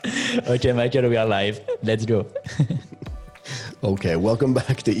Okay, Michael, we are live. Let's go. Okay, welcome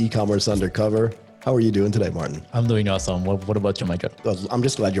back to E-commerce Undercover. How are you doing today, Martin? I'm doing awesome. What about you, Michael? I'm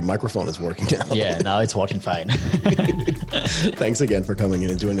just glad your microphone is working now. Yeah, now it's working fine. Thanks again for coming in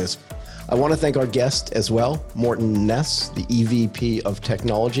and doing this. I want to thank our guest as well, Morten Naess, the EVP of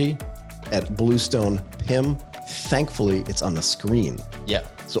Technology at Bluestone PIM. Thankfully, it's on the screen. Yeah.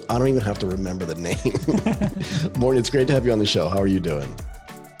 So I don't even have to remember the name. Morten, it's great to have you on the show. How are you doing?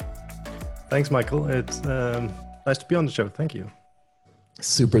 Thanks, Michael. It's nice to be on the show. Thank you.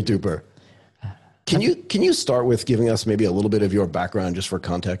 Super duper. Can you start with giving us maybe a little bit of your background just for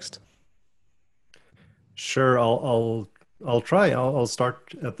context? Sure, I'll try. I'll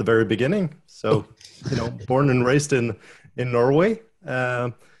start at the very beginning. So, born and raised in Norway.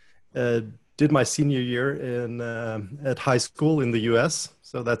 Did my senior year at high school in the U.S.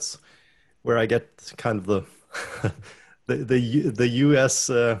 So that's where I get kind of the U.S.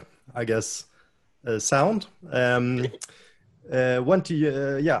 I guess sound. Went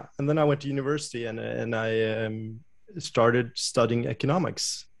to and then I went to university and I started studying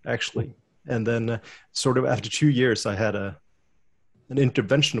economics actually, and then sort of after 2 years I had an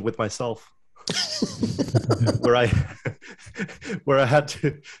intervention with myself. where I had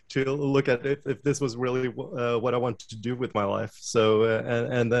to look at if this was really what I wanted to do with my life. So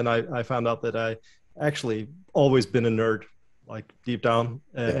and then I found out that I actually always been a nerd, like deep down,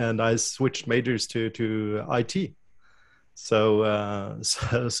 and I switched majors to IT. So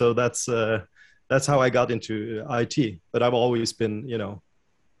that's how I got into IT. But I've always been,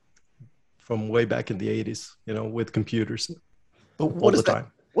 from way back in the 80s, with computers. But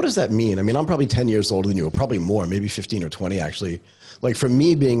what does that mean? I mean, I'm probably 10 years older than you, or probably more, maybe 15 or 20 actually. Like for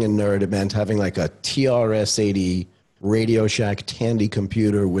me being a nerd, it meant having like a TRS-80 Radio Shack Tandy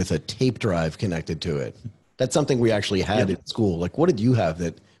computer with a tape drive connected to it. That's something we actually had in school. Like, what did you have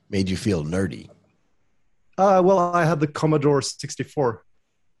that made you feel nerdy? Well, I had the Commodore 64.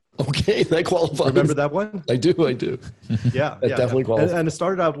 Okay, that qualifies. Remember that one? I do. Yeah, that definitely qualifies. And it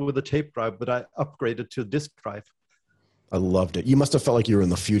started out with a tape drive, but I upgraded to a disk drive. I loved it. You must have felt like you were in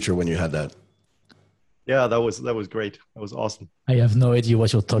the future when you had that. Yeah, that was great. That was awesome. I have no idea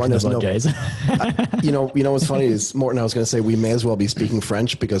what you're talking about, guys. You know what's funny is, Morten, I was going to say we may as well be speaking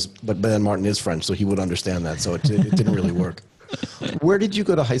French but then Martin is French, so he would understand that. So it didn't really work. Where did you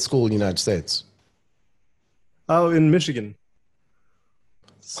go to high school in the United States? Oh, in Michigan.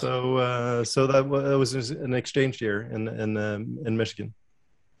 So that was an exchange year in Michigan.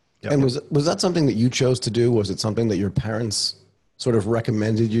 Yep. And was that something that you chose to do? Was it something that your parents sort of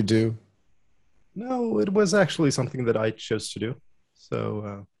recommended you do? No, it was actually something that I chose to do.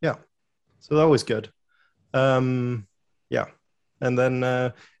 So so that was good. And then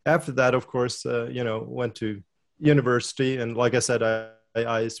after that, of course, went to university, and like I said,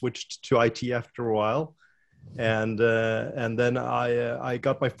 I switched to IT after a while, and then I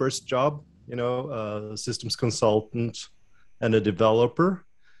got my first job, systems consultant and a developer,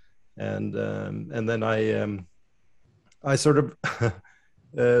 and then I sort of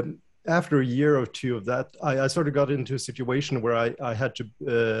after a year or two of that, I sort of got into a situation where I had to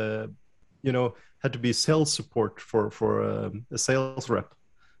had to be sales support for a sales rep.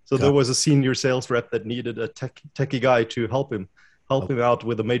 So there was a senior sales rep that needed a techie guy to help him out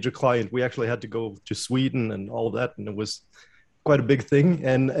with a major client. We actually had to go to Sweden and all of that, and it was quite a big thing.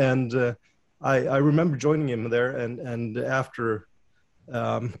 And I remember joining him there, and after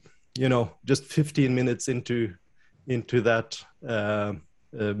just 15 minutes into that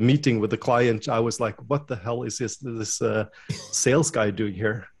meeting with the client, I was like, what the hell is this sales guy doing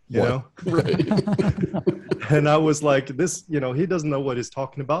here? Right. And I was like, this, he doesn't know what he's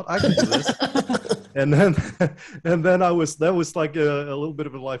talking about. I can do this. and then that was like a little bit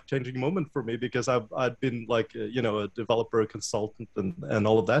of a life-changing moment for me, because I'd been like, a developer, a consultant, and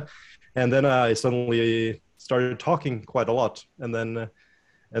all of that. And then I suddenly started talking quite a lot. And then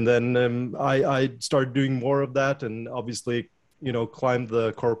I started doing more of that, and obviously, climbed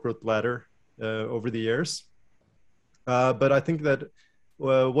the corporate ladder over the years. But I think that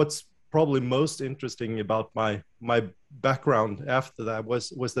what's probably most interesting about my background after that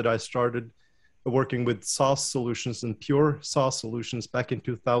was that I started working with SaaS solutions and pure SaaS solutions back in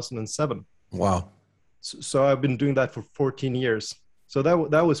 2007. Wow. So I've been doing that for 14 years. So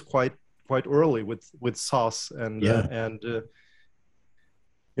that was quite early with SaaS, and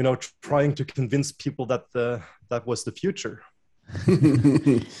trying to convince people that that was the future.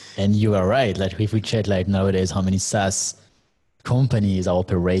 And you are right. Like if we check like nowadays how many SaaS companies are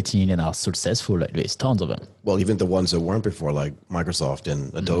operating and are successful, like there's tons of them. Well, even the ones that weren't before, like Microsoft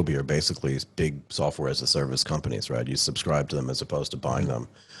and Adobe, are basically big software as a service companies, right? You subscribe to them as opposed to buying them.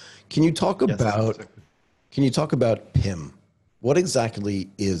 Can you talk Yes, about exactly. can you talk about PIM? What exactly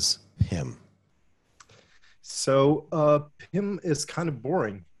is PIM? So PIM is kind of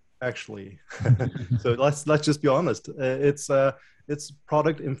boring, actually. So let's just be honest. It's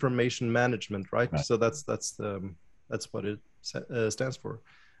product information management, right? Right. So that's what it stands for.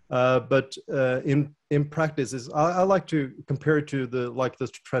 But in practice, is I like to compare it to the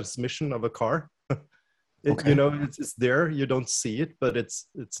transmission of a car. Okay. It's there. You don't see it, but it's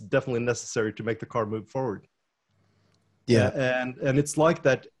definitely necessary to make the car move forward. Yeah. And it's like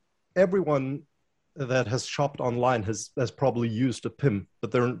that. Everyone that has shopped online has probably used a PIM,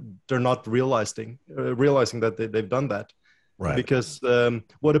 but they're not realizing that they've done that, Right. because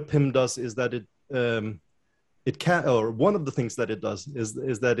what a PIM does is that it can, or one of the things that it does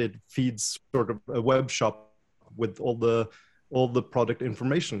is that it feeds sort of a web shop with all the product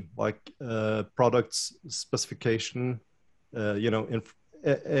information, like products specification,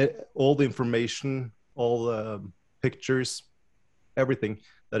 all the information, all pictures, everything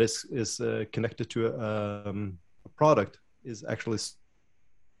that is connected to a product is actually.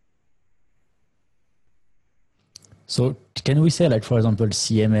 So can we say, like, for example,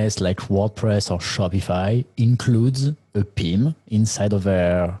 CMS like WordPress or Shopify includes a PIM inside of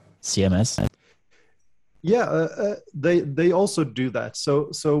their CMS? Yeah, they also do that.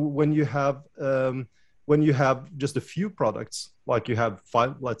 So when you have just a few products, like you have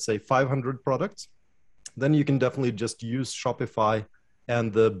let's say 500 products, then you can definitely just use Shopify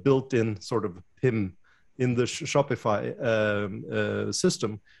and the built-in sort of PIM in the Shopify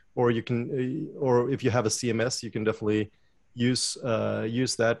system, or you can, or if you have a CMS, you can definitely use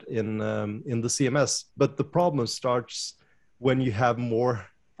that in the CMS. But the problem starts when you have more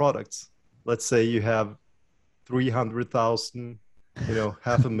products. Let's say you have 300,000,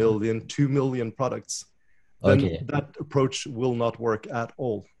 500,000, 2 million products, then Okay. that approach will not work at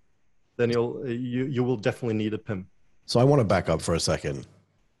all. Then you will definitely need a PIM. So I want to back up for a second,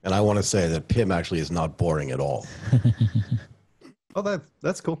 and I want to say that PIM actually is not boring at all. Oh,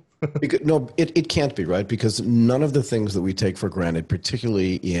 that's cool. Because, no, it can't be, right? Because none of the things that we take for granted,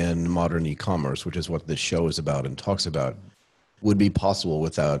 particularly in modern e-commerce, which is what this show is about and talks about, would be possible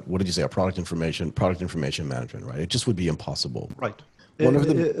without, what did you say, product information management, right? It just would be impossible. Right. One of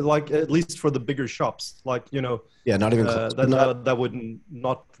the, Like, at least for the bigger shops, like, yeah, not even close, but not, that would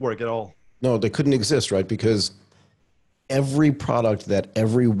not work at all. no, they couldn't exist, right? Because every product that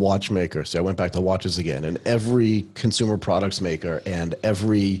every watchmaker, so I went back to watches again, and every consumer products maker and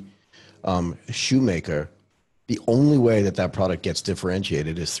every shoemaker, the only way that that product gets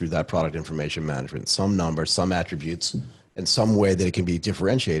differentiated is through that product information management, some number, some attributes, and some way that it can be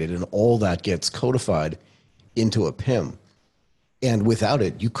differentiated, and all that gets codified into a PIM. And without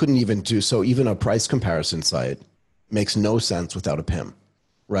it, you couldn't even do so. Even a price comparison site makes no sense without a PIM,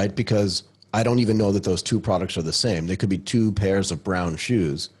 right? Because I don't even know that those two products are the same. They could be two pairs of brown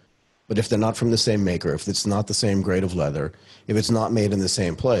shoes, but if they're not from the same maker, if it's not the same grade of leather, if it's not made in the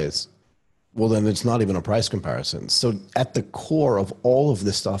same place, well, then it's not even a price comparison. So at the core of all of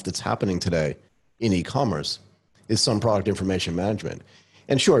this stuff that's happening today in e-commerce is some product information management.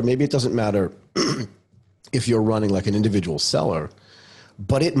 And sure, maybe it doesn't matter if you're running like an individual seller,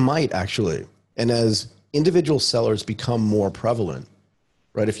 but it might actually. And as individual sellers become more prevalent,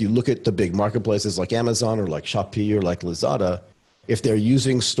 right? If you look at the big marketplaces like Amazon or like Shopee or like Lazada, if they're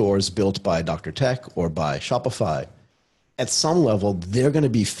using stores built by Dr. Tech or by Shopify, at some level, they're going to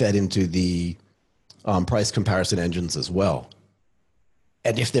be fed into the price comparison engines as well.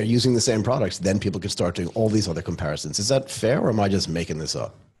 And if they're using the same products, then people can start doing all these other comparisons. Is that fair, or am I just making this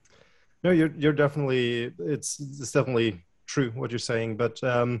up? No, you're definitely, it's definitely true what you're saying, but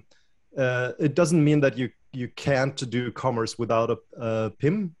it doesn't mean that you can't do commerce without a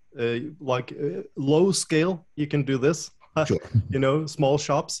PIM. Low scale, you can do this. Sure. Small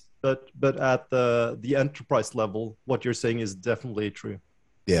shops, but at the enterprise level, what you're saying is definitely true.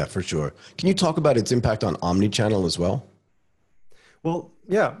 Yeah, for sure. Can you talk about its impact on omnichannel as well? Well,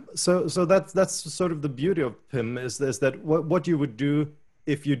 yeah. So that's sort of the beauty of PIM is that what you would do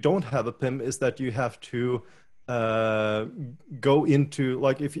if you don't have a PIM is that you have to go into,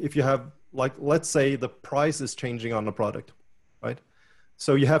 like, if you have, like, let's say the price is changing on a product, right?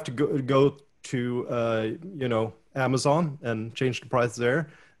 So you have to go to Amazon and change the price there,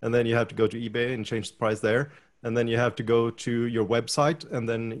 and then you have to go to eBay and change the price there, and then you have to go to your website and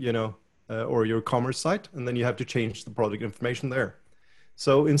then or your commerce site, and then you have to change the product information there.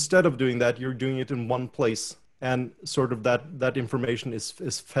 So instead of doing that, you're doing it in one place, and sort of that information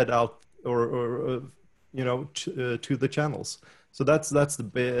is fed out or to the channels. So that's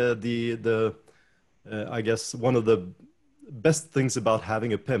the I guess one of the best things about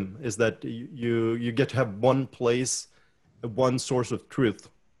having a PIM is that you get to have one place, one source of truth.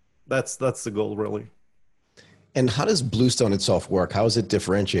 That's the goal, really. And how does Bluestone itself work? How is it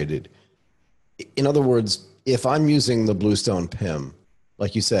differentiated? In other words, if I'm using the Bluestone PIM,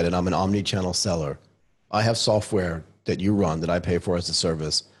 like you said, and I'm an omni-channel seller, I have software that you run that I pay for as a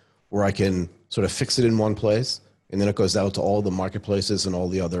service where I can sort of fix it in one place, and then it goes out to all the marketplaces and all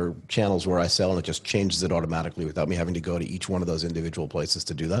the other channels where I sell, and it just changes it automatically without me having to go to each one of those individual places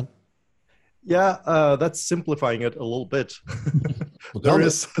to do that? Yeah, that's simplifying it a little bit. Well,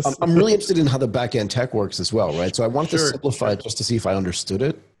 I'm really interested in how the back-end tech works as well, right? So I wanted to simplify it just to see if I understood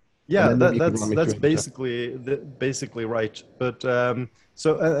it. Yeah, that's basically right. But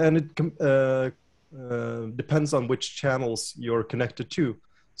so and it depends on which channels you're connected to.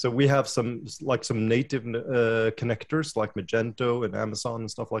 So we have some native connectors like Magento and Amazon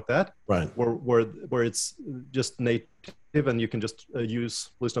and stuff like that, right? Where it's just native and you can just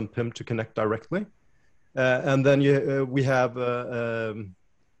use Bluestone PIM to connect directly. And then we have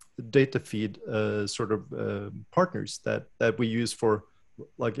data feed sort of partners that we use for,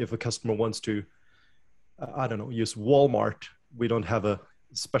 like, if a customer wants to, I don't know, use Walmart. We don't have a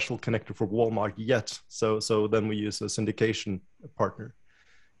special connector for Walmart yet, so then we use a syndication partner.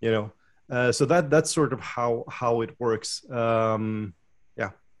 So that's sort of how it works. Yeah.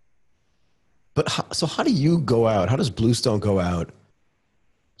 But how do you go out? How does Bluestone go out?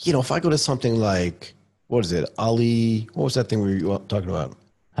 If I go to something like, what is it? What was that thing we were talking about?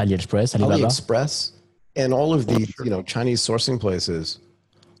 AliExpress, Alibaba. AliExpress, and all of these, Chinese sourcing places.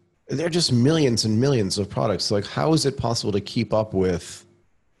 They're just millions and millions of products. Like, how is it possible to keep up with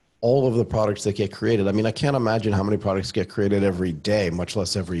all of the products that get created? I mean, I can't imagine how many products get created every day, much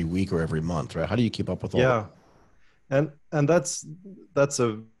less every week or every month, right? How do you keep up with all that? Yeah. And that's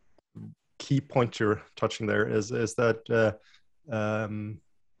a key point you're touching there is that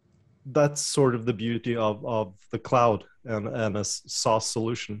that's sort of the beauty of the cloud and a SaaS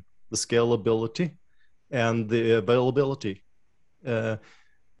solution, the scalability and the availability.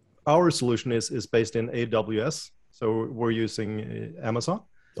 Our solution is based in AWS, so we're using Amazon.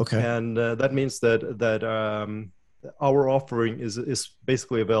 Okay. And that means that our offering is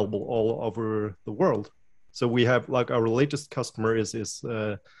basically available all over the world. So we have, like, our latest customer is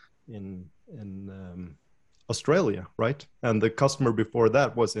in Australia, right? And the customer before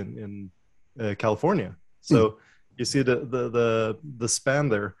that was in California. So you see the span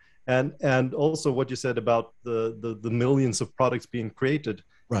there, and also what you said about the millions of products being created.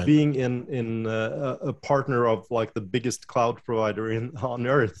 Right. Being in a partner of, like, the biggest cloud provider on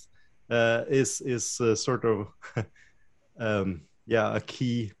earth is sort of a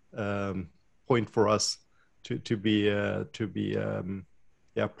key point for us to be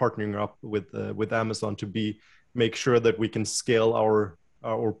partnering up with Amazon to make sure that we can scale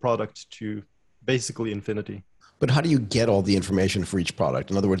our product to basically infinity. But how do you get all the information for each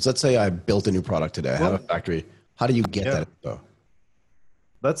product? In other words, let's say I built a new product today. I have a factory. How do you get that info?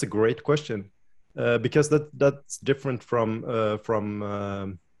 That's a great question, because that's different from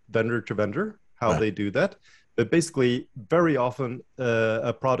vendor to vendor, how they do that. But basically, very often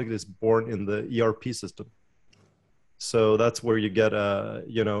a product is born in the ERP system. So that's where you get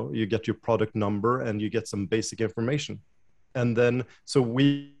you get your product number and you get some basic information, and then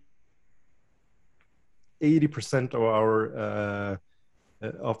 80% of our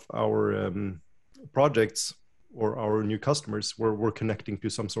projects or our new customers, we're connecting to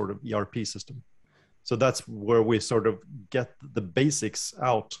some sort of ERP system. So that's where we sort of get the basics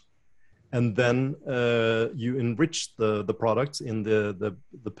out, and then you enrich the products in the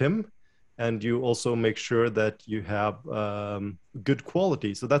PIM, and you also make sure that you have good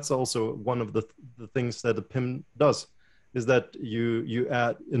quality. So that's also one of the things that the PIM does, is that you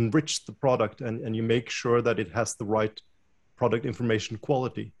enrich the product and you make sure that it has the right product information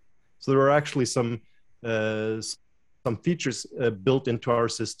quality. So there are actually some features built into our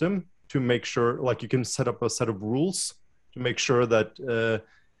system to make sure, like, you can set up a set of rules to make sure that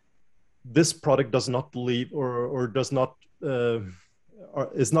this product does not leave or does not or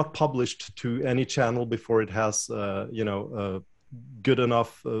is not published to any channel before it has good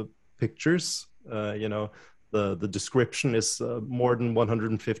enough pictures. The description is more than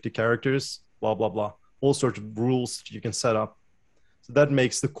 150 characters, blah blah blah, all sorts of rules you can set up. So that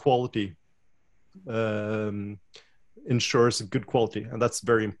makes the quality, ensures good quality, and that's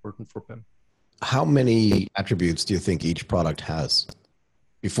very important for PIM. How many attributes do you think each product has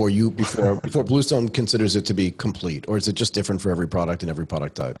before Bluestone considers it to be complete, or is it just different for every product and every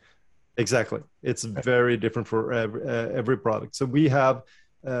product type? Exactly, it's very different for every product. So we have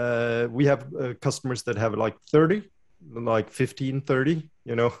customers that have like 30 like 15, 30,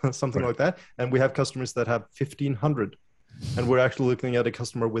 something like that. And we have customers that have 1,500. And we're actually looking at a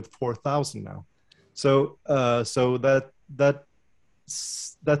customer with 4,000 now. So that's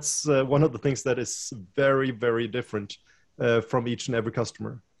one of the things that is very, very different from each and every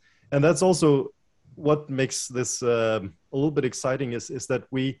customer. And that's also what makes this a little bit exciting is that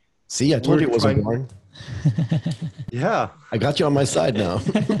we... See, I told you it wasn't boring. Yeah. I got you on my side now.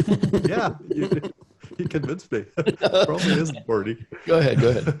 Yeah, you convinced me. Probably isn't boring. Go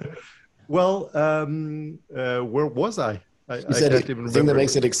ahead. Well, where was I? I you said can't even remember. The thing that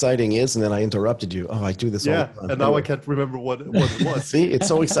makes it exciting is, and then I interrupted you. Oh, I do this all the time. And now I can't remember what it was. See, it's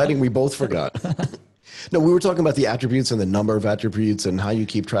so exciting we both forgot. No, we were talking about the attributes and the number of attributes and how you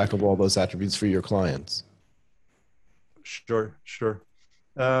keep track of all those attributes for your clients. Sure.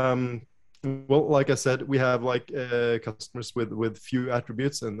 Well, like I said, we have like customers with few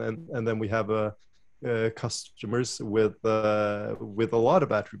attributes, and then we have customers with a lot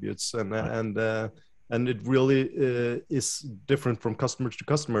of attributes, and it really is different from customer to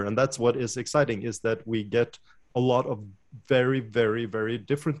customer, and that's what is exciting, is that we get a lot of very, very, very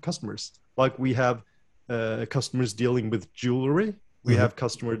different customers. Like we have customers dealing with jewelry, we have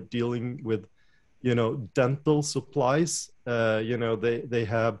customer dealing with dental supplies, they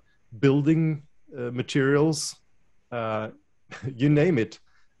have building materials, you name it.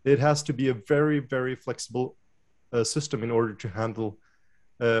 It has to be a very, very flexible system in order to handle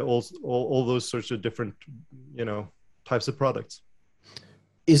all those sorts of different, types of products.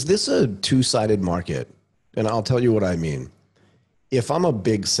 Is this a two-sided market? And I'll tell you what I mean. If I'm a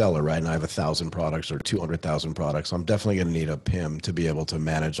big seller, right, and I have 1,000 products or 200,000 products, I'm definitely going to need a PIM to be able to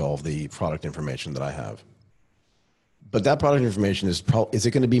manage all of the product information that I have. But that product information is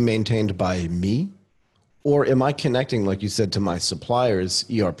it going to be maintained by me? Or am I connecting, like you said, to my supplier's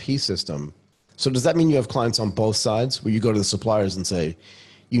ERP system? So does that mean you have clients on both sides where you go to the suppliers and say,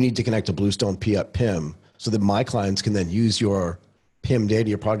 you need to connect to Bluestone PIM so that my clients can then use your PIM data,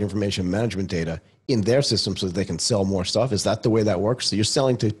 your product information management data, in their system so that they can sell more stuff? Is that the way that works? So you're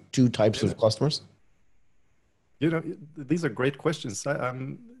selling to two types of customers? These are great questions.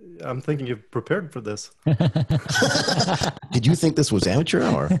 I'm thinking you've prepared for this. Did you think this was amateur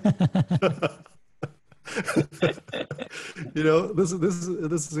hour? This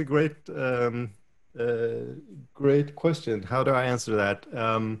is a great question. How do I answer that?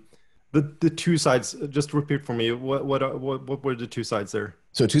 The two sides. Just repeat for me. What were the two sides there?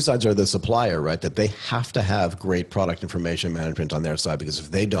 So two sides are the supplier, right? That they have to have great product information management on their side, because if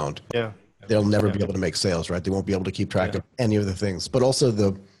they don't, they'll never be able to make sales, right? They won't be able to keep track of any of the things. But also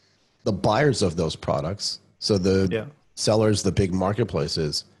the buyers of those products, so the sellers, the big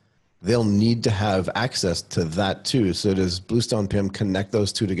marketplaces, they'll need to have access to that too. So does Bluestone PIM connect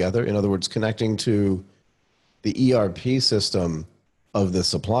those two together? In other words, connecting to the ERP system of the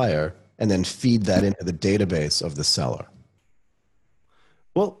supplier and then feed that into the database of the seller?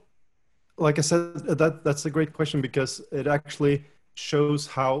 Well, like I said, that's a great question, because it actually shows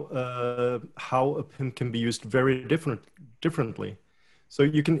how a PIM can be used very differently. So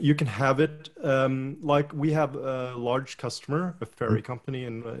you can have it like we have a large customer, a ferry company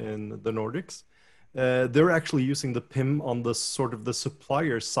in the Nordics. They're actually using the PIM on the sort of the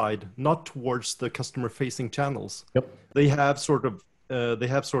supplier side, not towards the customer-facing channels. Yep. They have sort of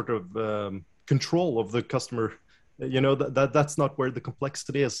control of the customer. That's not where the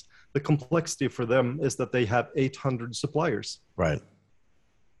complexity is. The complexity for them is that they have 800 suppliers. Right.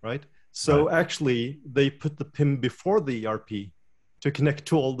 So actually, they put the PIM before the ERP to connect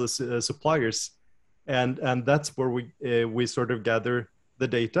to all the suppliers, and that's where we sort of gather the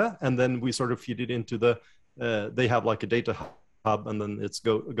data, and then we sort of feed it into the. They have like a data hub, and then it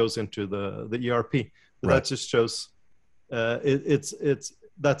goes into the ERP. That just shows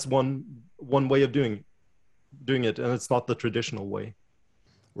that's one way of doing it, and it's not the traditional way.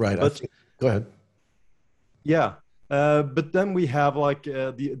 Right. Go ahead. Yeah. But then we have like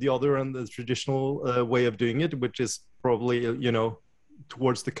the other and the traditional way of doing it, which is probably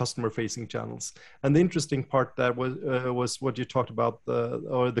towards the customer-facing channels. And the interesting part that was what you talked about,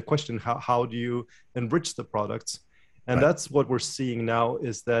 the question, how do you enrich the products? And that's what we're seeing now,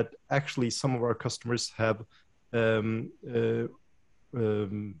 is that actually some of our customers have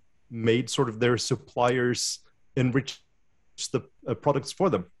made sort of their suppliers enrich the products for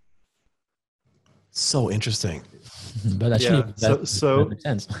them. So interesting. But actually, that makes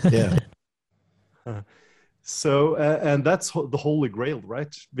sense. Yeah. So, and that's the holy grail,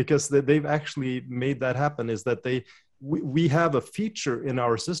 right? Because they've actually made that happen, is that we have a feature in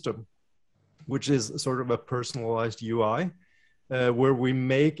our system, which is sort of a personalized UI, where we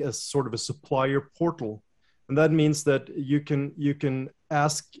make a sort of a supplier portal And that means that you can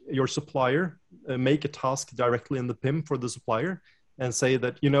ask your supplier, make a task directly in the PIM for the supplier, and say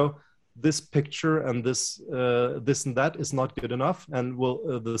that, you know, this picture and this and that is not good enough, and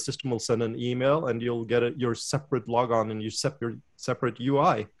the system will send an email, and you'll get your separate logon and your separate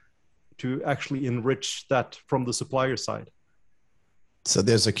UI to actually enrich that from the supplier side. So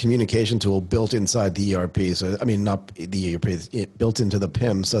there's a communication tool built inside the ERP. So, I mean, not the ERP, built into the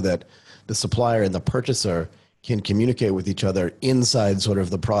PIM, so that the supplier and the purchaser can communicate with each other inside sort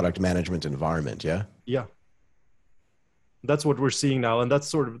of the product management environment. Yeah. Yeah. That's what we're seeing now. And that's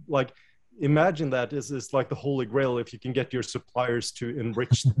sort of like, imagine that is like the holy grail. If you can get your suppliers to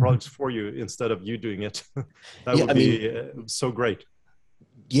enrich the products for you instead of you doing it, that would be so great.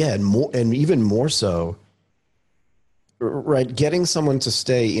 Yeah. And even more so, right, getting someone to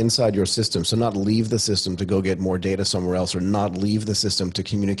stay inside your system, so not leave the system to go get more data somewhere else, or not leave the system to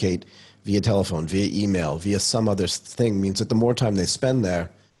communicate via telephone, via email, via some other thing, means that the more time they spend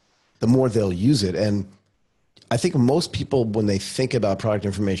there, the more they'll use it. And I think most people, when they think about product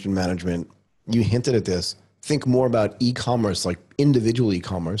information management, you hinted at this, think more about e-commerce, like individual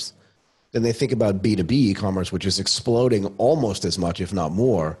e-commerce, than they think about B2B e-commerce, which is exploding almost as much, if not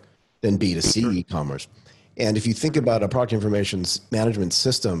more, than B2C e-commerce. And if you think about a product information management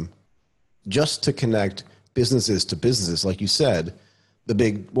system, just to connect businesses to businesses, like you said, the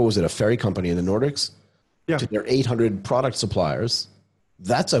big, what was it, a ferry company in the Nordics? Yeah. To their 800 product suppliers,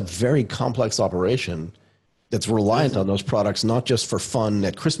 that's a very complex operation that's reliant on those products, not just for fun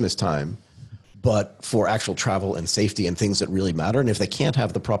at Christmas time, but for actual travel and safety and things that really matter. And if they can't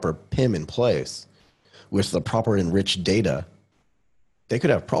have the proper PIM in place with the proper enriched data, they could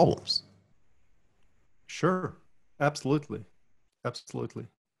have problems. Sure, absolutely, absolutely.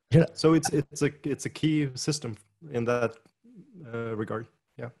 Yeah. So it's a key system in that regard.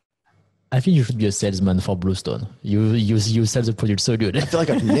 Yeah. I think you should be a salesman for Bluestone. You sell the product so good. I feel like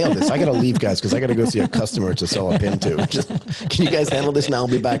I've nailed this. I got to leave, guys, because I got to go see a customer to sell a pin to. Can you guys handle this now? I'll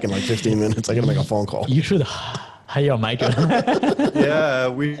be back in like 15 minutes. I got to make a phone call. You should hire Michael. Yeah,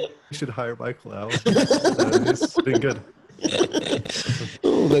 we should hire Michael now. It's been good.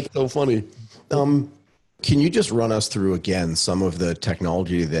 Oh, that's so funny. Can you just run us through again some of the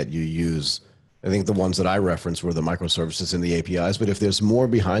technology that you use? I think the ones that I referenced were the microservices and the APIs, but if there's more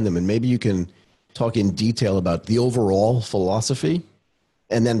behind them, and maybe you can talk in detail about the overall philosophy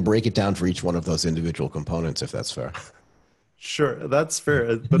and then break it down for each one of those individual components, if that's fair. Sure, that's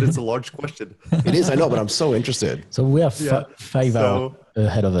fair, but it's a large question. It is, I know, but I'm so interested. So we have 5 hours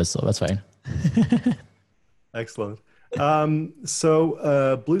ahead of us, so that's fine. Excellent.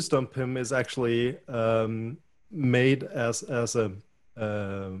 So Bluestone PIM is actually made as a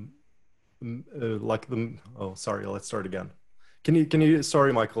like the, oh, sorry, let's start again. Can you,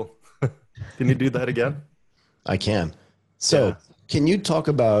 sorry, Michael, can you do that again? I can. So can you talk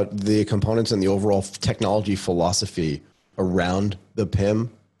about the components and the overall technology philosophy around the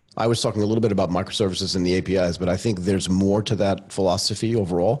PIM? I was talking a little bit about microservices and the APIs, but I think there's more to that philosophy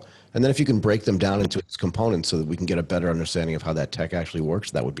overall. And then if you can break them down into its components so that we can get a better understanding of how that tech actually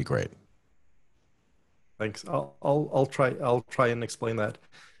works, that would be great. Thanks. I'll try and explain that.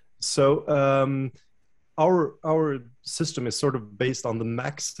 So our system is sort of based on the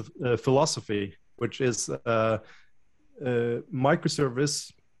Max philosophy, which is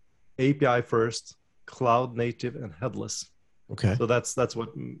microservice, API first, cloud native, and headless. Okay. So that's what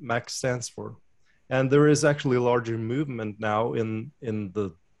Max stands for. And there is actually a larger movement now in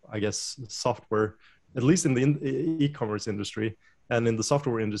the, I guess, software, at least in the e-commerce industry and in the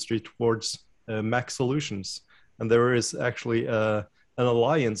software industry, towards Mac solutions. And there is actually an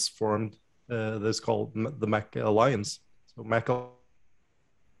alliance formed that's called the Mac Alliance. So Mac,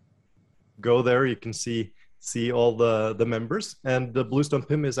 go there, you can see all the members, and the Bluestone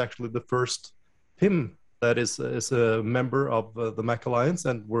PIM is actually the first PIM that is a member of the Mac Alliance,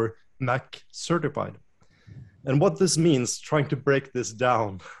 and we're Mac certified. And what this means, trying to break this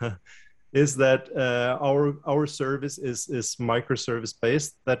down, is that our service is microservice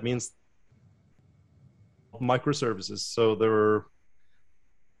based. That means microservices. So there are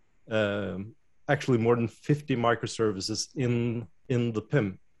actually more than 50 microservices in the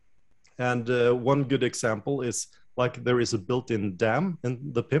PIM. And one good example is, like, there is a built-in dam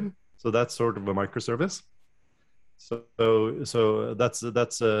in the PIM. So that's sort of a microservice. So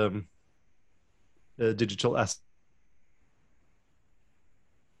that's a digital asset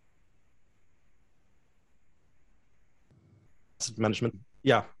management.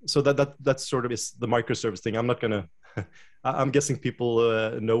 Yeah, so that sort of is the microservice thing. I'm not gonna. I'm guessing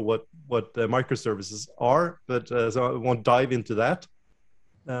people know what microservices are, but so I won't dive into that.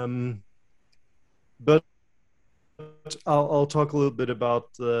 But I'll talk a little bit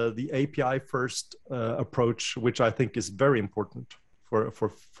about the API first approach, which I think is very important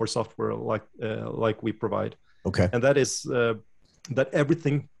for software like we provide. Okay. And that is that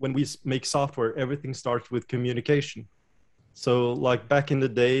everything, when we make software, everything starts with communication. So like back in the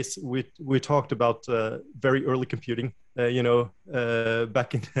days, we talked about very early computing,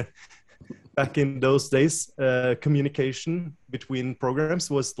 back in those days, communication between programs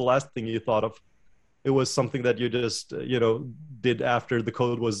was the last thing you thought of. It was something that you just, did after the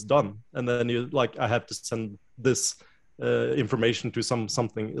code was done. And then you like, I have to send this information to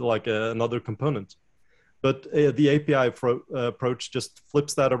something like another component. But the API approach just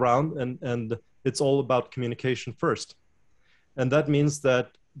flips that around, and it's all about communication first. And that means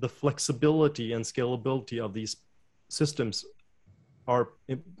that the flexibility and scalability of these systems are,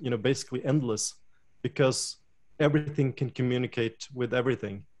 basically endless, because everything can communicate with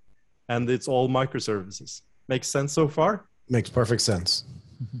everything, and it's all microservices. Makes sense so far? Makes perfect sense.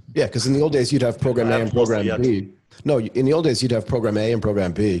 Yeah, because in the old days you'd have program A and program B. No, in the old days you'd have program A and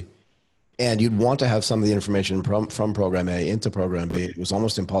program B, and you'd want to have some of the information from program A into program B. It was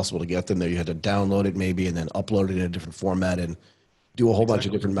almost impossible to get them there. You had to download it maybe and then upload it in a different format and do a whole bunch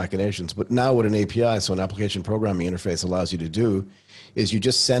of different machinations. But now what an API, so an application programming interface, allows you to do is you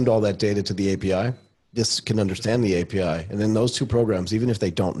just send all that data to the API. This can understand the API, and then those two programs, even if they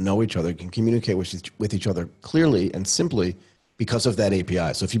don't know each other, can communicate with each other clearly and simply because of that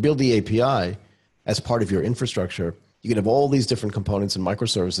API. So if you build the API as part of your infrastructure, you can have all these different components and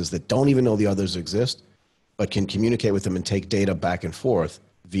microservices that don't even know the others exist, but can communicate with them and take data back and forth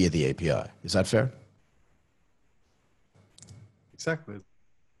via the API. Is that fair? Exactly.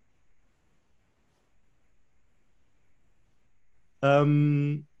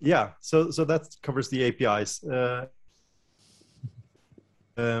 Yeah, so that covers the APIs,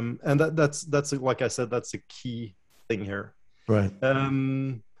 and that's like I said, that's a key thing here. Right.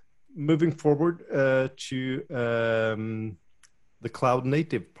 Moving forward to the cloud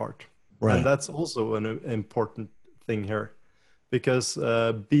native part, right. And that's also an important thing here, because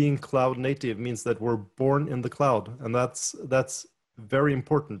being cloud native means that we're born in the cloud, and that's very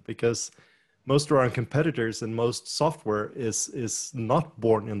important, because most of our competitors and most software is not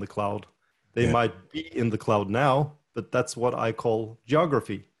born in the cloud. They might be in the cloud now, but that's what I call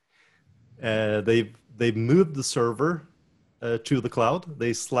geography. They've moved the server to the cloud.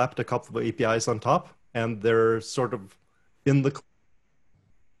 They slapped a couple of APIs on top, and they're sort of in the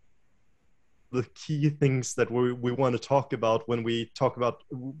key things that we want to talk about when we talk about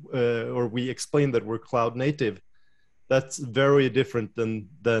or we explain that we're cloud native. That's very different than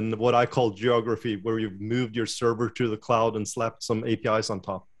what I call geography, where you've moved your server to the cloud and slapped some APIs on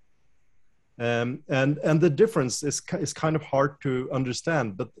top. And the difference is kind of hard to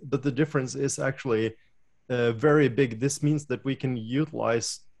understand, but the difference is actually very big. This means that we can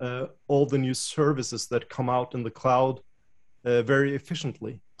utilize all the new services that come out in the cloud very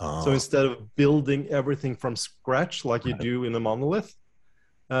efficiently. So instead of building everything from scratch like you do in a monolith,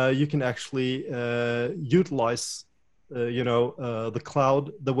 you can actually utilize the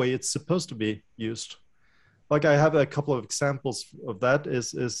cloud the way it's supposed to be used. Like I have a couple of examples of that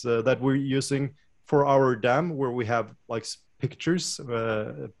is that we're using for our dam, where we have like pictures,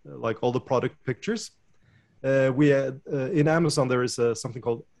 like all the product pictures. In Amazon, there is something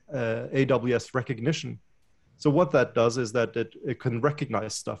called AWS recognition. So what that does is that it can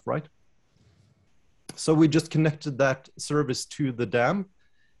recognize stuff, right? So we just connected that service to the dam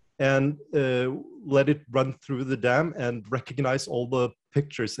and let it run through the dam and recognize all the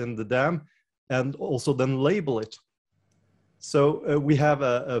pictures in the dam, and also then label it. So we have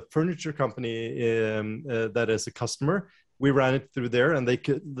a furniture company that is a customer. We ran it through there, and they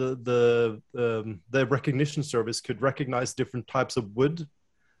could the recognition service could recognize different types of wood,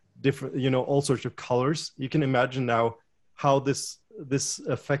 different, all sorts of colors. You can imagine now how this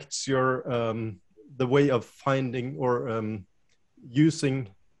affects your the way of finding or using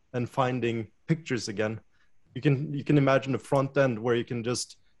and finding pictures again. You can imagine a front end where you can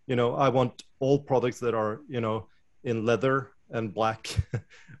just, I want all products that are, in leather and black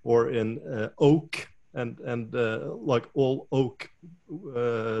or in oak and like all oak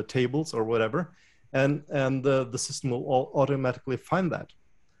tables or whatever. And the system will automatically find that.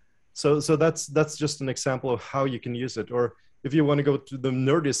 So that's just an example of how you can use it. Or if you want to go to the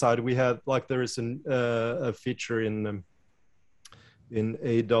nerdy side, we have like there is a feature in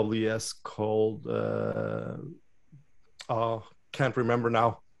AWS called can't remember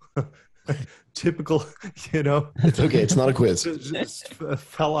now. Typical, It's okay. It's not a quiz. Just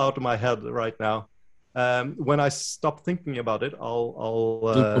fell out of my head right now. When I stop thinking about it, I'll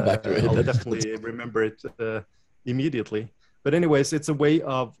go back to it. I'll definitely remember it. immediately. But anyways, it's a way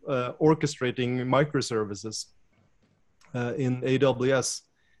of orchestrating microservices in AWS,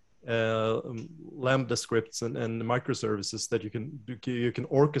 Lambda scripts and microservices that you can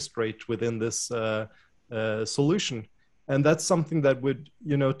orchestrate within this solution. And that's something that would,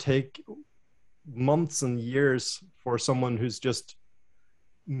 take months and years for someone who's just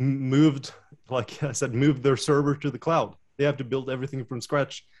moved, like I said, moved their server to the cloud. They have to build everything from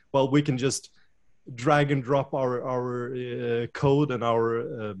scratch. Well, we can just drag and drop our code and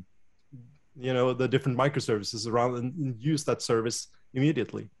our the different microservices around and use that service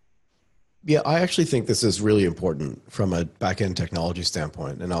immediately. Yeah, I actually think this is really important from a back-end technology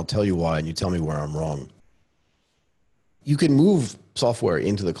standpoint, and I'll tell you why, and you tell me where I'm wrong. You can move software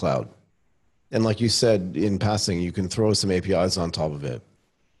into the cloud, and like you said in passing, you can throw some APIs on top of it.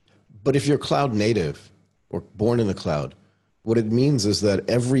 But if you're cloud native or born in the cloud, what it means is that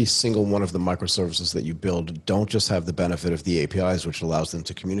every single one of the microservices that you build don't just have the benefit of the APIs, which allows them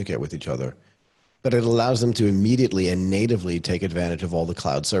to communicate with each other, but it allows them to immediately and natively take advantage of all the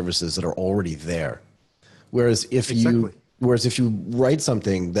cloud services that are already there. Whereas if you write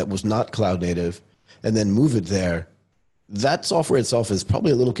something that was not cloud native and then move it there, that software itself is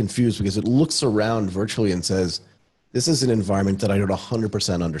probably a little confused because it looks around virtually and says, this is an environment that I don't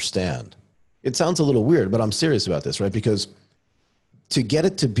 100% understand. It sounds a little weird, but I'm serious about this, right? Because to get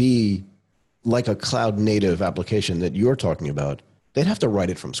it to be like a cloud native application that you're talking about, they'd have to write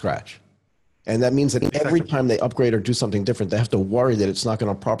it from scratch. And that means that every time they upgrade or do something different, they have to worry that it's not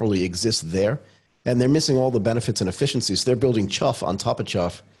going to properly exist there. And they're missing all the benefits and efficiencies. They're building chuff on top of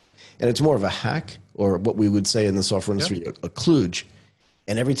chuff. And it's more of a hack, or what we would say in the software industry, a kludge.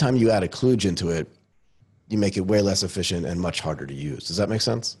 And every time you add a kludge into it, you make it way less efficient and much harder to use. Does that make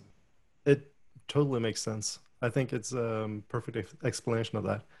sense? It totally makes sense. I think it's a perfect explanation of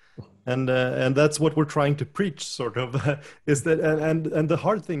that. And that's what we're trying to preach, sort of, is that, and the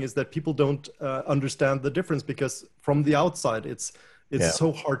hard thing is that people don't understand the difference, because from the outside, it's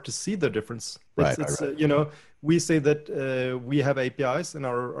so hard to see the difference. Right. We say that we have APIs, and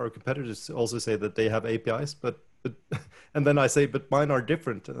our competitors also say that they have APIs, but and then I say, but mine are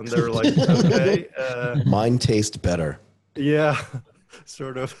different, and they're like, okay, mine taste better. Yeah,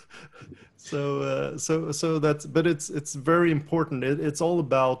 sort of. So that's, but it's very important. It's all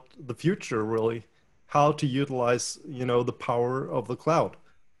about the future, really, how to utilize the power of the cloud.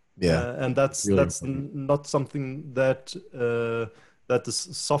 Yeah, and that's really not something that that the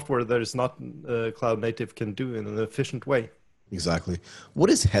software that is not cloud native can do in an efficient way. Exactly. What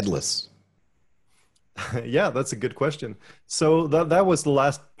is headless? Yeah, that's a good question. So that was the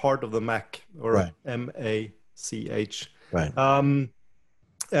last part of the MACH, or right. MACH. Right.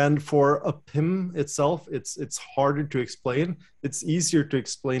 And for a PIM itself, it's harder to explain. It's easier to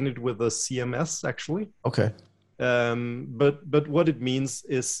explain it with a CMS, actually. Okay. But what it means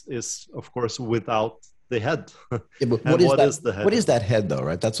is of course without the head. Yeah, but what is the head? What is that head, though?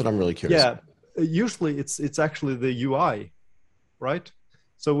 Right. That's what I'm really curious. Yeah. Usually it's actually the UI, right?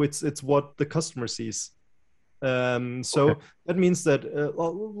 So it's what the customer sees. So that means that,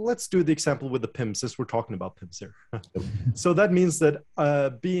 let's do the example with the PIM, since we're talking about PIMs here. So that means that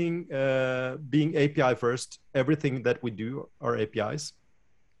being API first, everything that we do are APIs,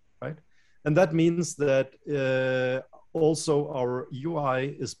 right? And that means that also our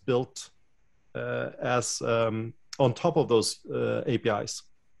UI is built as on top of those APIs.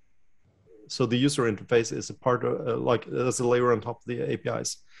 So the user interface is a part of, like, as a layer on top of the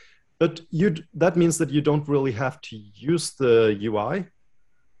APIs. But that means that you don't really have to use the UI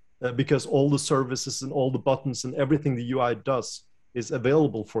because all the services and all the buttons and everything the UI does is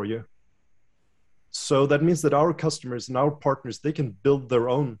available for you. So that means that our customers and our partners, they can build their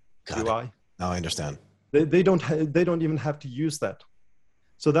own UI. Now I understand. They don't even have to use that.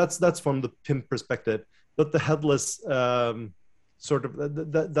 So that's from the PIM perspective. But the headless sort of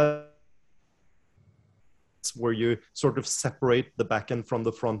that's where you sort of separate the backend from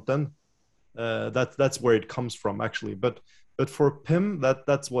the front end. That's where it comes from, actually. But for PIM,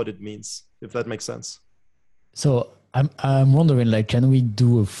 that's what it means, if that makes sense. So I'm wondering, like, can we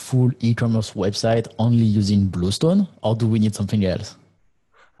do a full e-commerce website only using Bluestone, or do we need something else?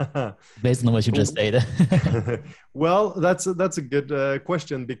 Based on what you just said. Well, that's a good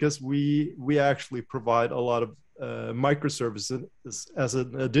question, because we actually provide a lot of microservices as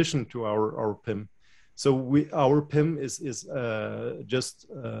an addition to our PIM. So our PIM is just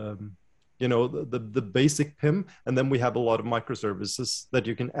the basic PIM, and then we have a lot of microservices that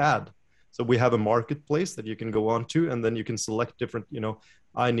you can add. So we have a marketplace that you can go on to, and then you can select different,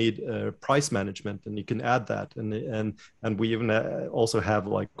 I need price management, and you can add that. And we even also have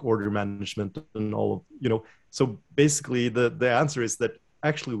like order management and all of, So basically, the answer is that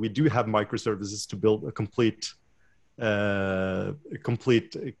actually we do have microservices to build a complete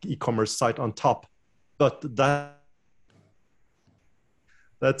e-commerce site on top, but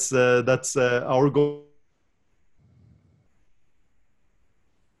that's our goal.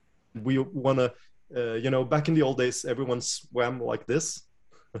 We want to, back in the old days, everyone swam like this.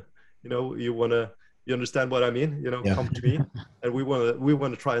 You understand what I mean? Yeah. Come to me, and we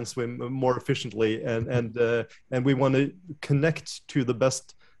want to try and swim more efficiently, and we want to connect to the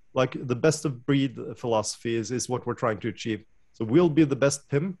best, like the best of breed philosophy is what we're trying to achieve. So we'll be the best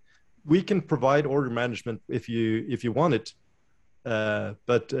PIM. We can provide order management if you want it,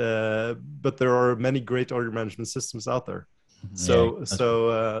 but there are many great order management systems out there. So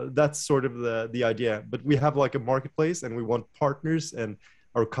that's sort of the idea. But we have like a marketplace, and we want partners and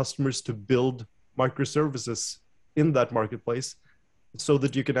our customers to build microservices in that marketplace, so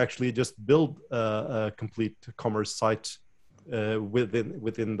that you can actually just build a complete commerce site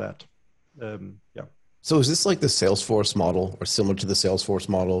within that. Yeah. So is this like the Salesforce model, or similar to the Salesforce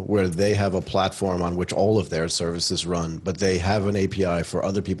model, where they have a platform on which all of their services run, but they have an API for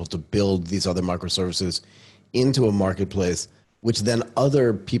other people to build these other microservices into a marketplace, which then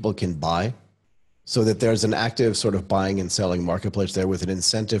other people can buy, so that there's an active sort of buying and selling marketplace there with an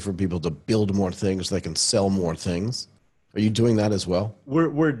incentive for people to build more things so they can sell more things? Are you doing that as well?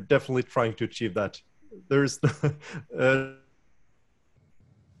 We're definitely trying to achieve that. There's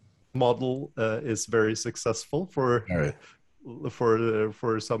model is very successful for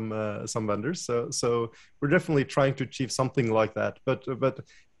some vendors. So we're definitely trying to achieve something like that. But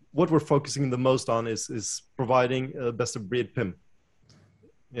what we're focusing the most on is providing best of breed PIM.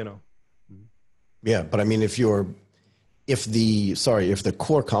 Yeah, but I mean, if the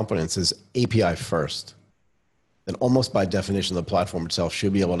core components is API first, then almost by definition, the platform itself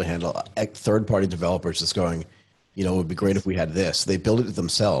should be able to handle third-party developers just going, it would be great if we had this. They build it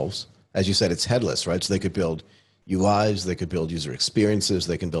themselves. As you said, it's headless, right? So they could build UIs, they could build user experiences,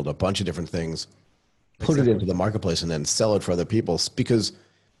 they can build a bunch of different things, put it into the marketplace, and then sell it for other people. Because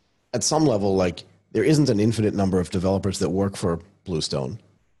at some level, like, there isn't an infinite number of developers that work for Bluestone.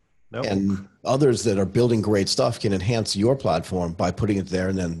 No. And others that are building great stuff can enhance your platform by putting it there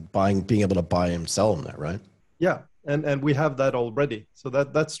and then being able to buy and sell them there, right? Yeah, and we have that already. So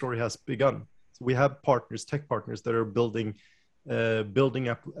that story has begun. So we have tech partners that are building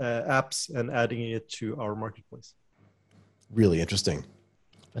apps and adding it to our marketplace. Really interesting.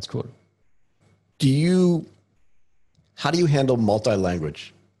 That's cool. How do you handle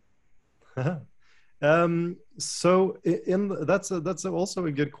multi-language? So that's also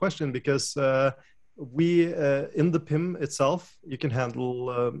a good question, because we in the PIM itself, you can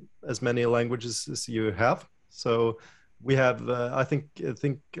handle as many languages as you have. So we have I think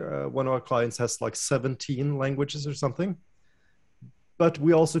one of our clients has like 17 languages or something. But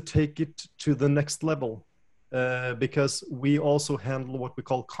we also take it to the next level, because we also handle what we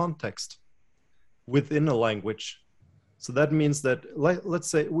call context within a language. So that means that, let's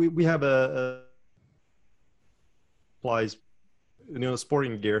say we have a applies,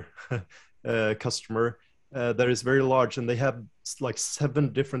 sporting gear customer that is very large, and they have like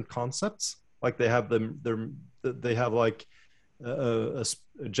 7 different concepts. Like they have they have like a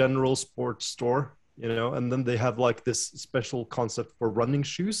general sports store, and then they have like this special concept for running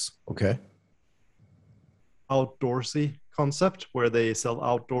shoes. Okay. Outdoorsy concept where they sell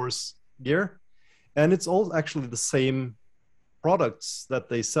outdoors gear, and it's all actually the same products that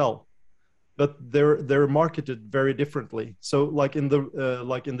they sell, but they're marketed very differently. So like in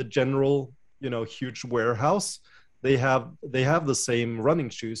the general, huge warehouse, they have the same running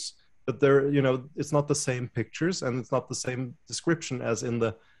shoes, but it's not the same pictures and it's not the same description as in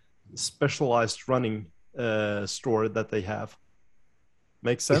the specialized running store that they have.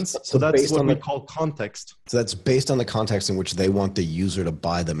 Makes sense? So that's what we call context. So that's based on the context in which they want the user to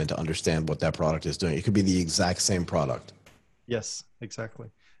buy them and to understand what that product is doing. It could be the exact same product. Yes, exactly.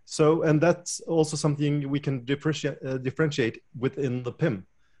 So, and that's also something we can differentiate within the PIM.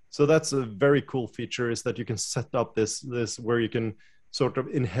 So that's a very cool feature, is that you can set up this where you can sort of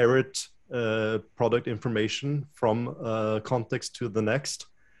inherit product information from context to the next,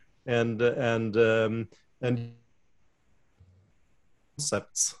 and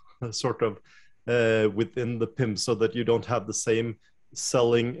concepts sort of within the PIM, so that you don't have the same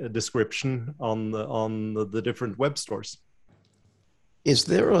selling description on the different web stores. Is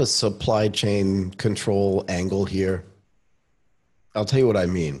there a supply chain control angle here? I'll tell you what I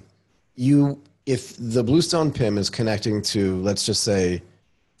mean. If the Bluestone PIM is connecting to, let's just say,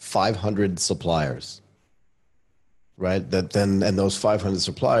 500 suppliers, right? And those 500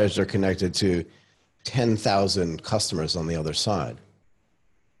 suppliers are connected to 10,000 customers on the other side.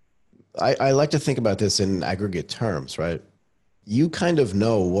 I like to think about this in aggregate terms, right? You kind of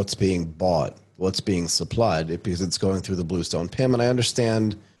know what's being bought, what's being supplied, because it's going through the Bluestone PIM, and I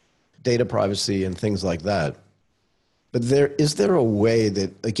understand data privacy and things like that. But is there a way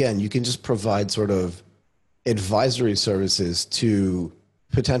that, again, you can just provide sort of advisory services to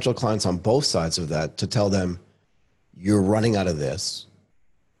potential clients on both sides of that to tell them you're running out of this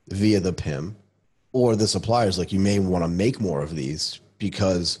via the PIM, or the suppliers, like, you may want to make more of these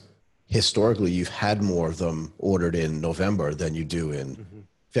because historically you've had more of them ordered in November than you do in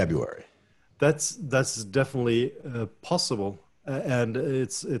February? That's definitely possible, and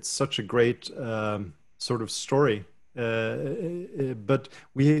it's such a great sort of story. But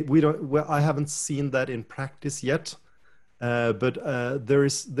we don't. Well, I haven't seen that in practice yet. But there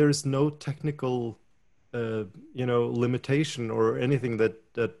is no technical limitation or anything that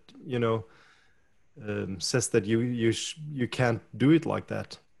says that you can't do it like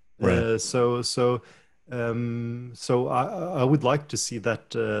that. Right. So I would like to see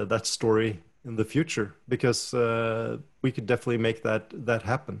that story in the future, because we could definitely make that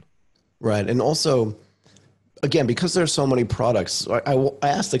happen. Right. And also, again, because there's so many products, I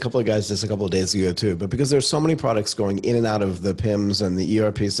asked a couple of guys this a couple of days ago too, but because there's so many products going in and out of the PIMs and the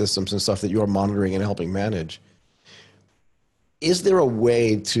ERP systems and stuff that you're monitoring and helping manage, is there a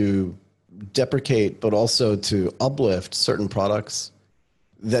way to deprecate but also to uplift certain products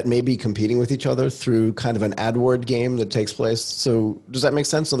that may be competing with each other through kind of an AdWord game that takes place? So does that make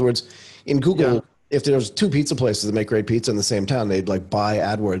sense? In other words, in Google, if there's two pizza places that make great pizza in the same town, they'd like buy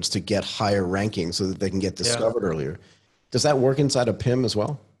AdWords to get higher rankings so that they can get discovered earlier. Does that work inside a PIM as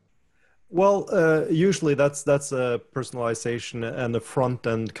well? Well, usually that's a personalization and a front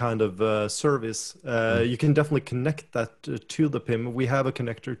end kind of service. You can definitely connect that to the PIM. We have a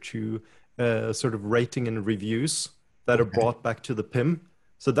connector to sort of rating and reviews that are brought back to the PIM.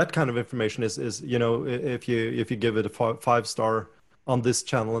 So that kind of information is if you give it a 5-star on this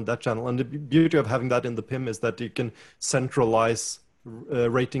channel and that channel. And the beauty of having that in the PIM is that you can centralize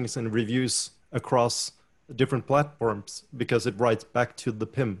ratings and reviews across different platforms, because it writes back to the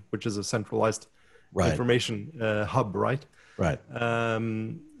PIM, which is a centralized information hub, right? Right.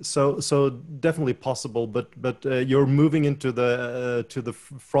 So definitely possible, but you're moving into the to the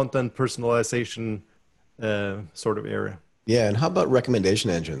front end personalization sort of area. Yeah, and how about recommendation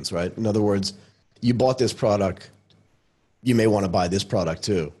engines, right? In other words, you bought this product, you may want to buy this product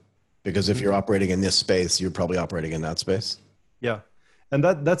too, because if you're operating in this space, you're probably operating in that space. Yeah, and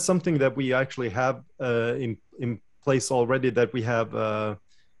that's something that we actually have in place already. That we have.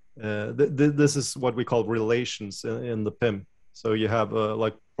 This is what we call relations in the PIM. So you have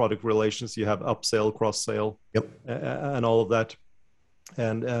like product relations, you have upsell, cross sale, and all of that,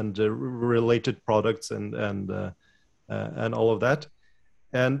 and related products and all of that.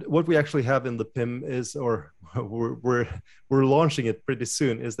 And what we actually have in the PIM is, or we're launching it pretty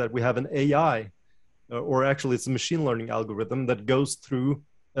soon, is that we have an AI, or actually it's a machine learning algorithm that goes through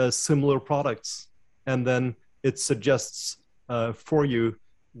similar products, and then it suggests for you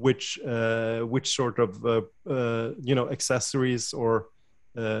which sort of accessories or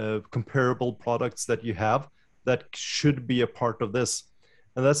comparable products that you have that should be a part of this.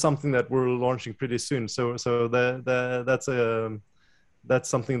 And that's something that we're launching pretty soon. So that's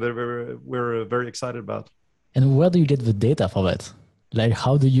something that we're very excited about. And where do you get the data for that? Like,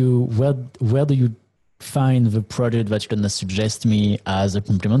 how do you where do you find the product that's going to suggest me as a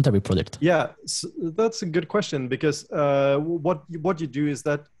complementary product? Yeah, so that's a good question, because what you do is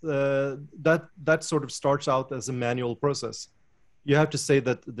that that sort of starts out as a manual process. You have to say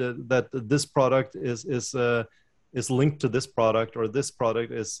that this product is linked to this product, or this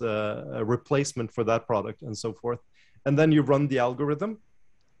product is a replacement for that product, and so forth. And then you run the algorithm,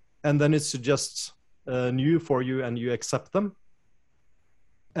 and then it suggests new for you, and you accept them.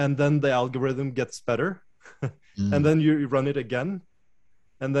 And then the algorithm gets better, and then you run it again,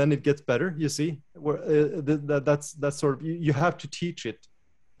 and then it gets better. You see, that's sort of, you have to teach it.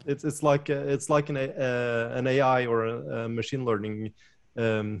 It's like an AI or a machine learning,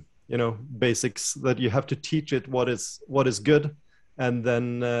 basics, that you have to teach it what is good, and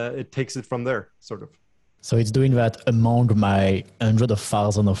then it takes it from there, sort of. So it's doing that among my hundreds of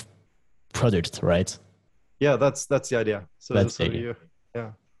thousands of products, right? Yeah, that's the idea. So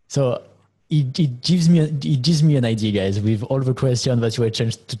yeah. So it gives me an idea, guys. With all the questions that you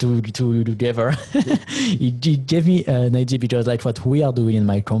changed to together, it gave me an idea, because like what we are doing in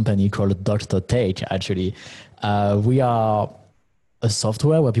my company called Dr. Take, actually, we are a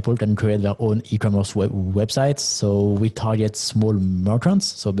software where people can create their own e-commerce websites. So we target small merchants.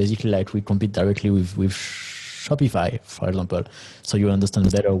 So basically, like we compete directly with Shopify, for example. So you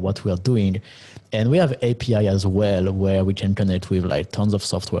understand better what we are doing. And we have API as well, where we can connect with like tons of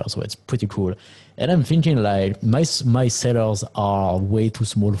software. So it's pretty cool. And I'm thinking like my sellers are way too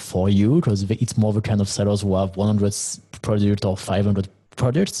small for you, because it's more the kind of sellers who have 100 products or 500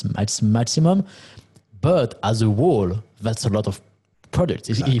 products maximum. But as a whole, that's a lot of products.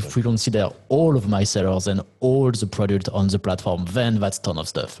 Exactly. If we consider all of my sellers and all the products on the platform, then that's a ton of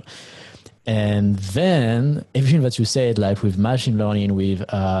stuff. And then everything that you said, like with machine learning, with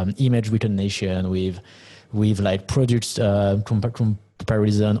image recognition, with like product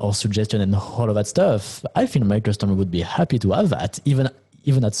comparison or suggestion and all of that stuff, I think my customer would be happy to have that, even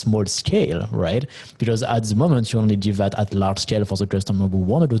at small scale, right? Because at the moment, you only give that at large scale for the customer who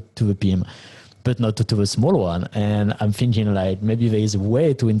want to do to the PIM, but not to a small one. And I'm thinking like maybe there is a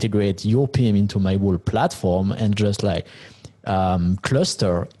way to integrate your PIM into my whole platform and just like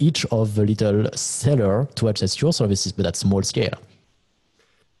cluster each of the little seller to access your services, but at small scale.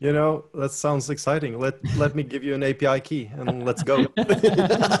 You know, that sounds exciting. Let me give you an API key and let's go.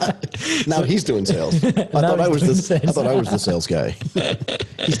 Now he's doing sales. I thought I was the sales guy.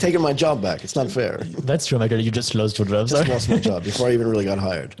 He's taking my job back. It's not fair. That's true, Michael. You just lost your job. Just lost my job before I even really got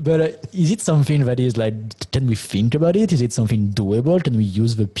hired. But is it something that is like, can we think about it? Is it something doable? Can we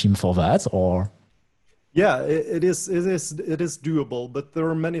use the PIM for that, or? Yeah, it is doable, but there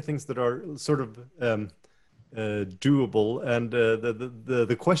are many things that are sort of doable. And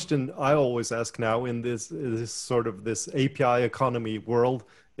the question I always ask now in this sort of this API economy world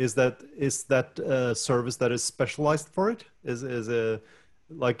is that service that is specialized for it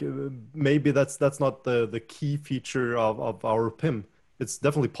maybe that's not the key feature of our PIM. It's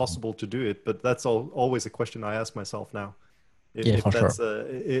definitely possible to do it, but that's always a question I ask myself now.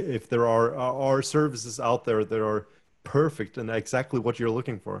 If there are services out there that are perfect and exactly what you're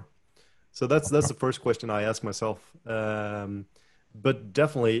looking for. So that's the first question I ask myself. But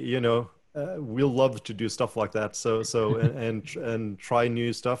definitely, we'll love to do stuff like that. And try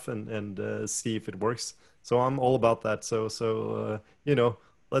new stuff and see if it works. So I'm all about that.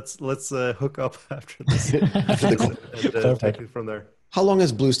 Let's hook up after this and take it from there. How long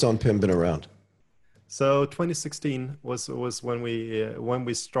has Bluestone PIM been around? So 2016 was when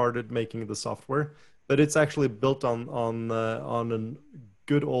we started making the software, but it's actually built on a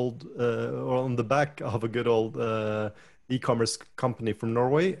good old or on the back of a good old e-commerce company from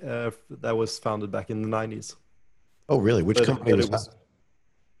Norway that was founded back in the 90s. Oh, really? Which company was that?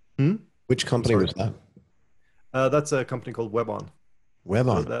 Which company was that? That's a company called WebOn.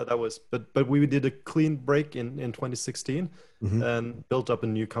 WebOn. So that was, but we did a clean break in 2016 and built up a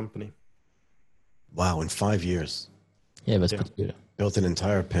new company. Wow, in 5 years. Yeah, that's pretty good. Built an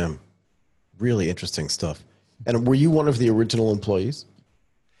entire PIM. Really interesting stuff. And were you one of the original employees?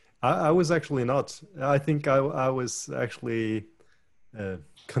 I was actually not. I think I was actually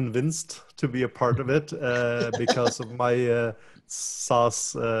convinced to be a part of it because of my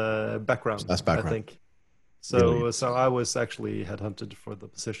SaaS background, I think. So I was actually headhunted for the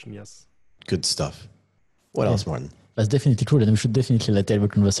position, yes. Good stuff. What else, Morten? That's definitely true. And we should definitely let every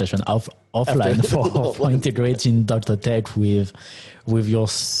conversation offline for integrating Dr. Tech with your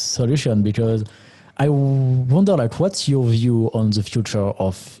solution, because I wonder, like, what's your view on the future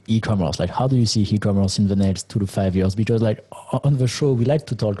of e-commerce? Like, how do you see e-commerce in the next 2 to 5 years? Because, like, on the show, we like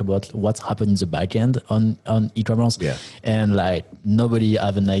to talk about what's happened in the back end on e-commerce. Yeah. And, like, nobody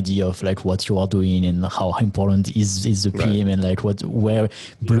have an idea of, like, what you are doing and how important is the PIM and, like, where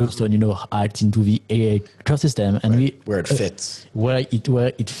Bluestone, acts into the ecosystem. And where it fits. Where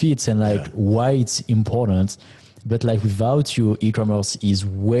it fits and, like, why it's important. But, like, without you, e-commerce is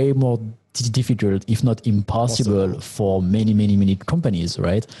way more difficult, if not impossible, for many companies,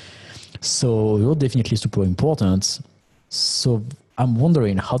 right? So you're definitely super important. So I'm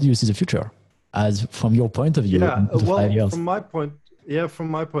wondering, how do you see the future, as from your point of view? From my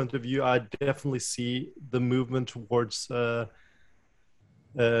point of view, I definitely see the movement towards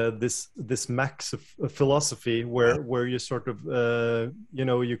this max philosophy, where you sort of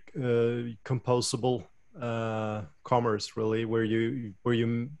composable commerce, really, where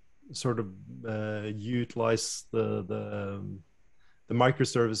you sort of utilize the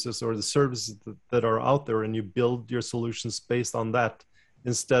microservices or the services that are out there, and you build your solutions based on that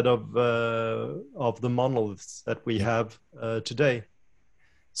instead of the monoliths that we have today.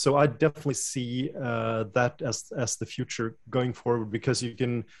 So I definitely see that as the future going forward, because you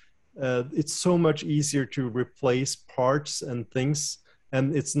can it's so much easier to replace parts and things,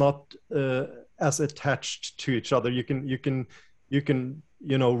 and it's not as attached to each other. You can you can,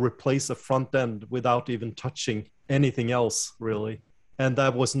 you know, replace a front end without even touching anything else really. And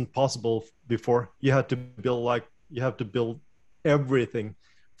that wasn't possible before. You had to build everything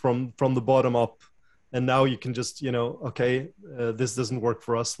from the bottom up. And now you can just, you know, okay, this doesn't work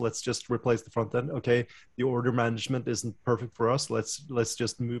for us. Let's just replace the front end. Okay, the order management isn't perfect for us. Let's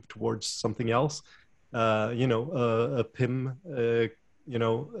just move towards something else. You know, a PIM. You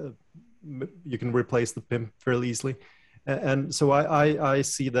know, you can replace the PIM fairly easily. And so I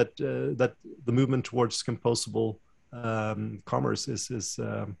see that that the movement towards composable commerce is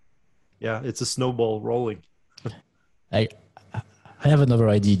yeah, it's a snowball rolling. I have another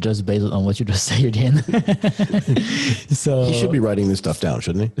idea just based on what you just said again. So he should be writing this stuff down,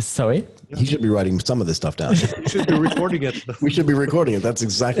 shouldn't he? Sorry? He should be writing some of this stuff down. We should be recording it. We should be recording it. That's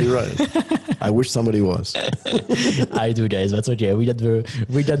exactly right. I wish somebody was. I do, guys. That's okay. We got the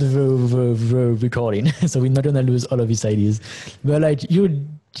recording, so we're not gonna lose all of these ideas. But like, you're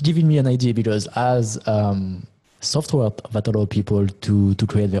giving me an idea because as software that allow people to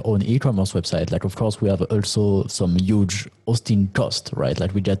create their own e-commerce website. Like, of course, we have also some huge hosting cost, right?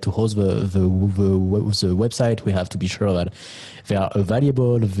 Like, we get to host the website. We have to be sure that they are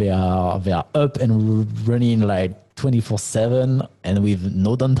available, they are up and running like 24/7 and with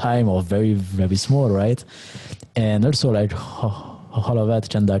no downtime or very, very small, right? And also, like, all of that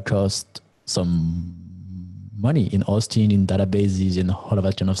can cost some money in hosting, in databases, and all of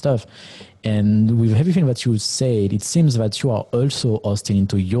that kind of stuff. And with everything that you said, it seems that you are also hosting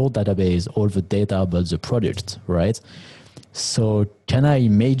into your database all the data about the product, right? So can I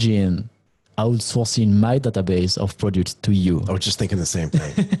imagine outsourcing my database of products to you? I was just thinking the same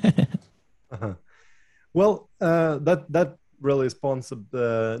thing. Well, that really spawns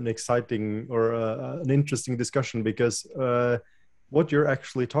an exciting or an interesting discussion, because what you're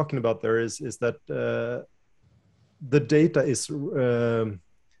actually talking about there is that the data is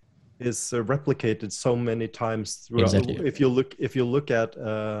replicated so many times throughout. Exactly. If you look at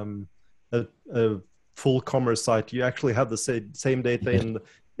a full commerce site, you actually have the same data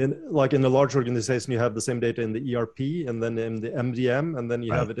in a large organization. You have the same data in the ERP, and then in the MDM, and then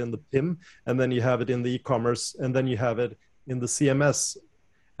you have it in the PIM, and then you have it in the e-commerce, and then you have it in the CMS.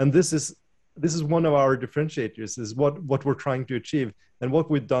 And this is one of our differentiators, is what we're trying to achieve, and what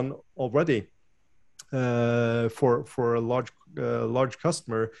we've done already for a large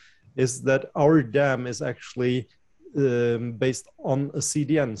customer is that our DAM is actually based on a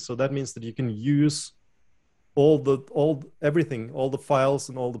CDN. So that means that you can use everything, all the files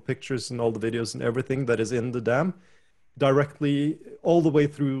and all the pictures and all the videos and everything that is in the DAM directly all the way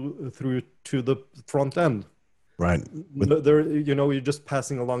through to the front end. Right. There, you know, you're just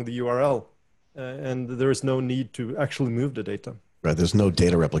passing along the URL, and there is no need to actually move the data. Right. There's no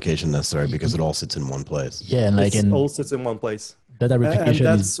data replication necessary because it all sits in one place. Yeah, and like it all sits in one place. Data replication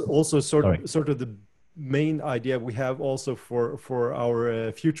and that's is also sort of the main idea we have also for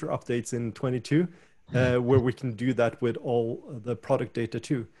our future updates in 22, where we can do that with all the product data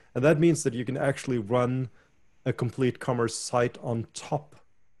too. And that means that you can actually run a complete commerce site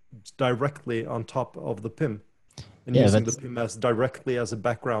directly on top of the PIM, and using the PIM as directly as a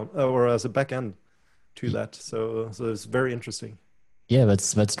background or as a backend to that. So it's very interesting. Yeah,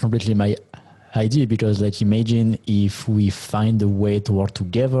 that's completely my idea, because like, imagine if we find a way to work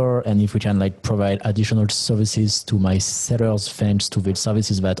together, and if we can like provide additional services to my sellers thanks to the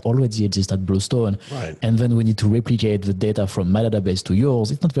services that already exist at Bluestone, right. And then we need to replicate the data from my database to yours,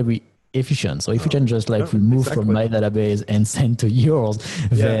 it's not very efficient. So if we can just like remove from my database and send to yours,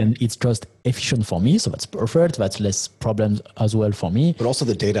 then it's just efficient for me. So that's perfect. That's less problems as well for me. But also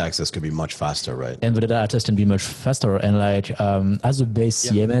the data access could be much faster, right? And the data access can be much faster. And like as a base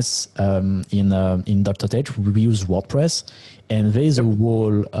CMS in .NET, we use WordPress, and there is a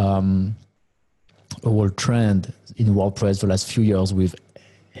whole trend in WordPress the last few years with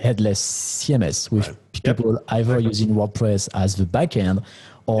headless CMS, with people either using WordPress as the backend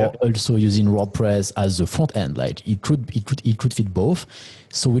or also using WordPress as the front end. Like it could fit both.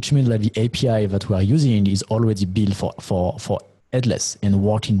 So which means that the API that we are using is already built for headless and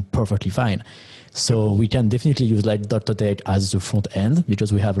working perfectly fine. So we can definitely use like .NET as the front end,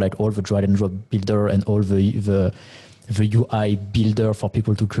 because we have like all the drag and drop builder and all the UI builder for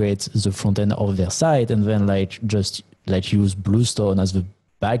people to create the front end of their site, and then like just like use Bluestone as the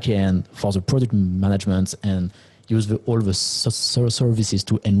backend for the product management, and use all the services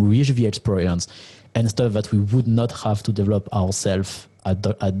to enrich the experience and stuff that we would not have to develop ourselves at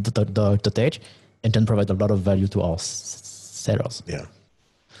 .NET, and can provide a lot of value to our sellers. Yeah,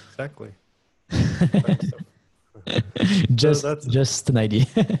 exactly. Just an idea.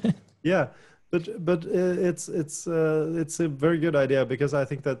 Yeah, But it's a very good idea, because I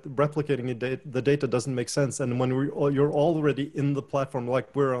think that replicating the data doesn't make sense. And when you're already in the platform, like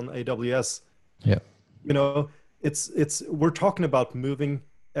we're on AWS, Yeah. you know, we're talking about moving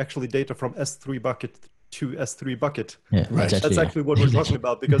actually data from S3 bucket to S3 bucket. Yeah, Right. exactly, That's actually what we're talking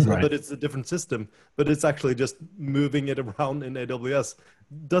about, because Right. but it's a different system. But it's actually just moving it around in AWS.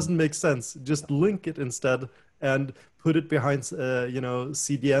 Doesn't make sense. Just link it instead and put it behind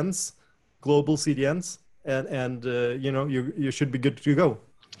CDNs, global CDNs, and you should be good to go.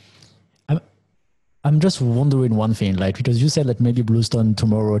 I'm just wondering one thing, like, because you said that maybe Bluestone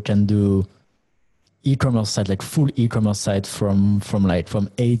tomorrow can do e-commerce site, like full e-commerce site from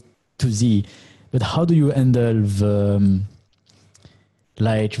A to Z, but how do you handle the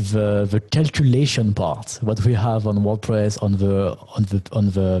calculation part, what we have on WordPress on the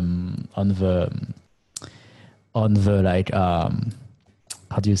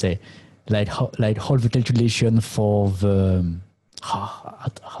how do you say, all the calculation for the how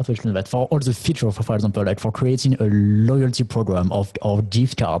to explain that, for all the features, for example, like for creating a loyalty program or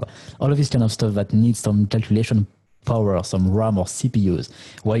gift card, all of this kind of stuff that needs some calculation power, some RAM or CPUs,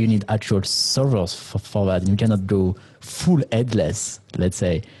 where you need actual servers for that, and you cannot go full headless, let's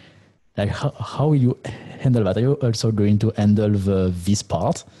say. Like, how will you handle that? Are you also going to handle this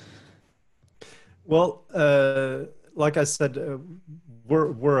part? Well, like I said,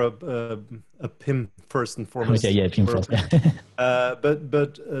 we're a PIM first and foremost. Okay, yeah, PIM first.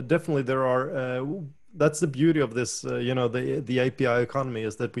 But definitely there are. That's the beauty of this. The API economy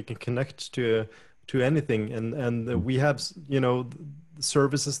is that we can connect to anything, and we have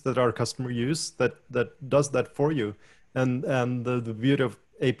services that our customer use that does that for you. And the beauty of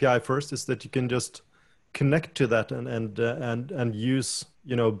API first is that you can just connect to that and use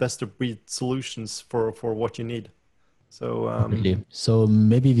best of breed solutions for what you need. So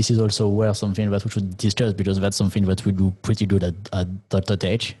maybe this is also where something that we should discuss, because that's something that we do pretty good at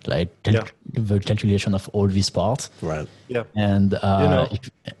 .h, like the calculation of all these parts. Right. Yeah. And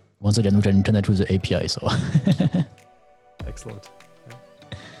once again, we can connect with the API. So excellent.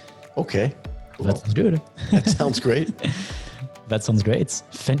 Okay. Cool. That sounds good. That sounds great. That sounds great.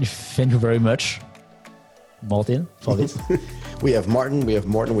 Thank you very much, Morten, for this. We have Martin, we have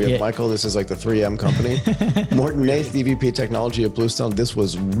Morten, we have Michael. This is like the 3M company. Morten, Naess, EVP Technology at Bluestone. This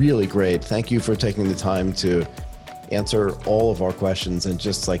was really great. Thank you for taking the time to answer all of our questions and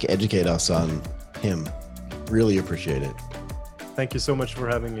just like educate us on him. Really appreciate it. Thank you so much for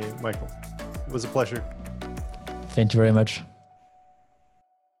having me, Michael. It was a pleasure. Thank you very much.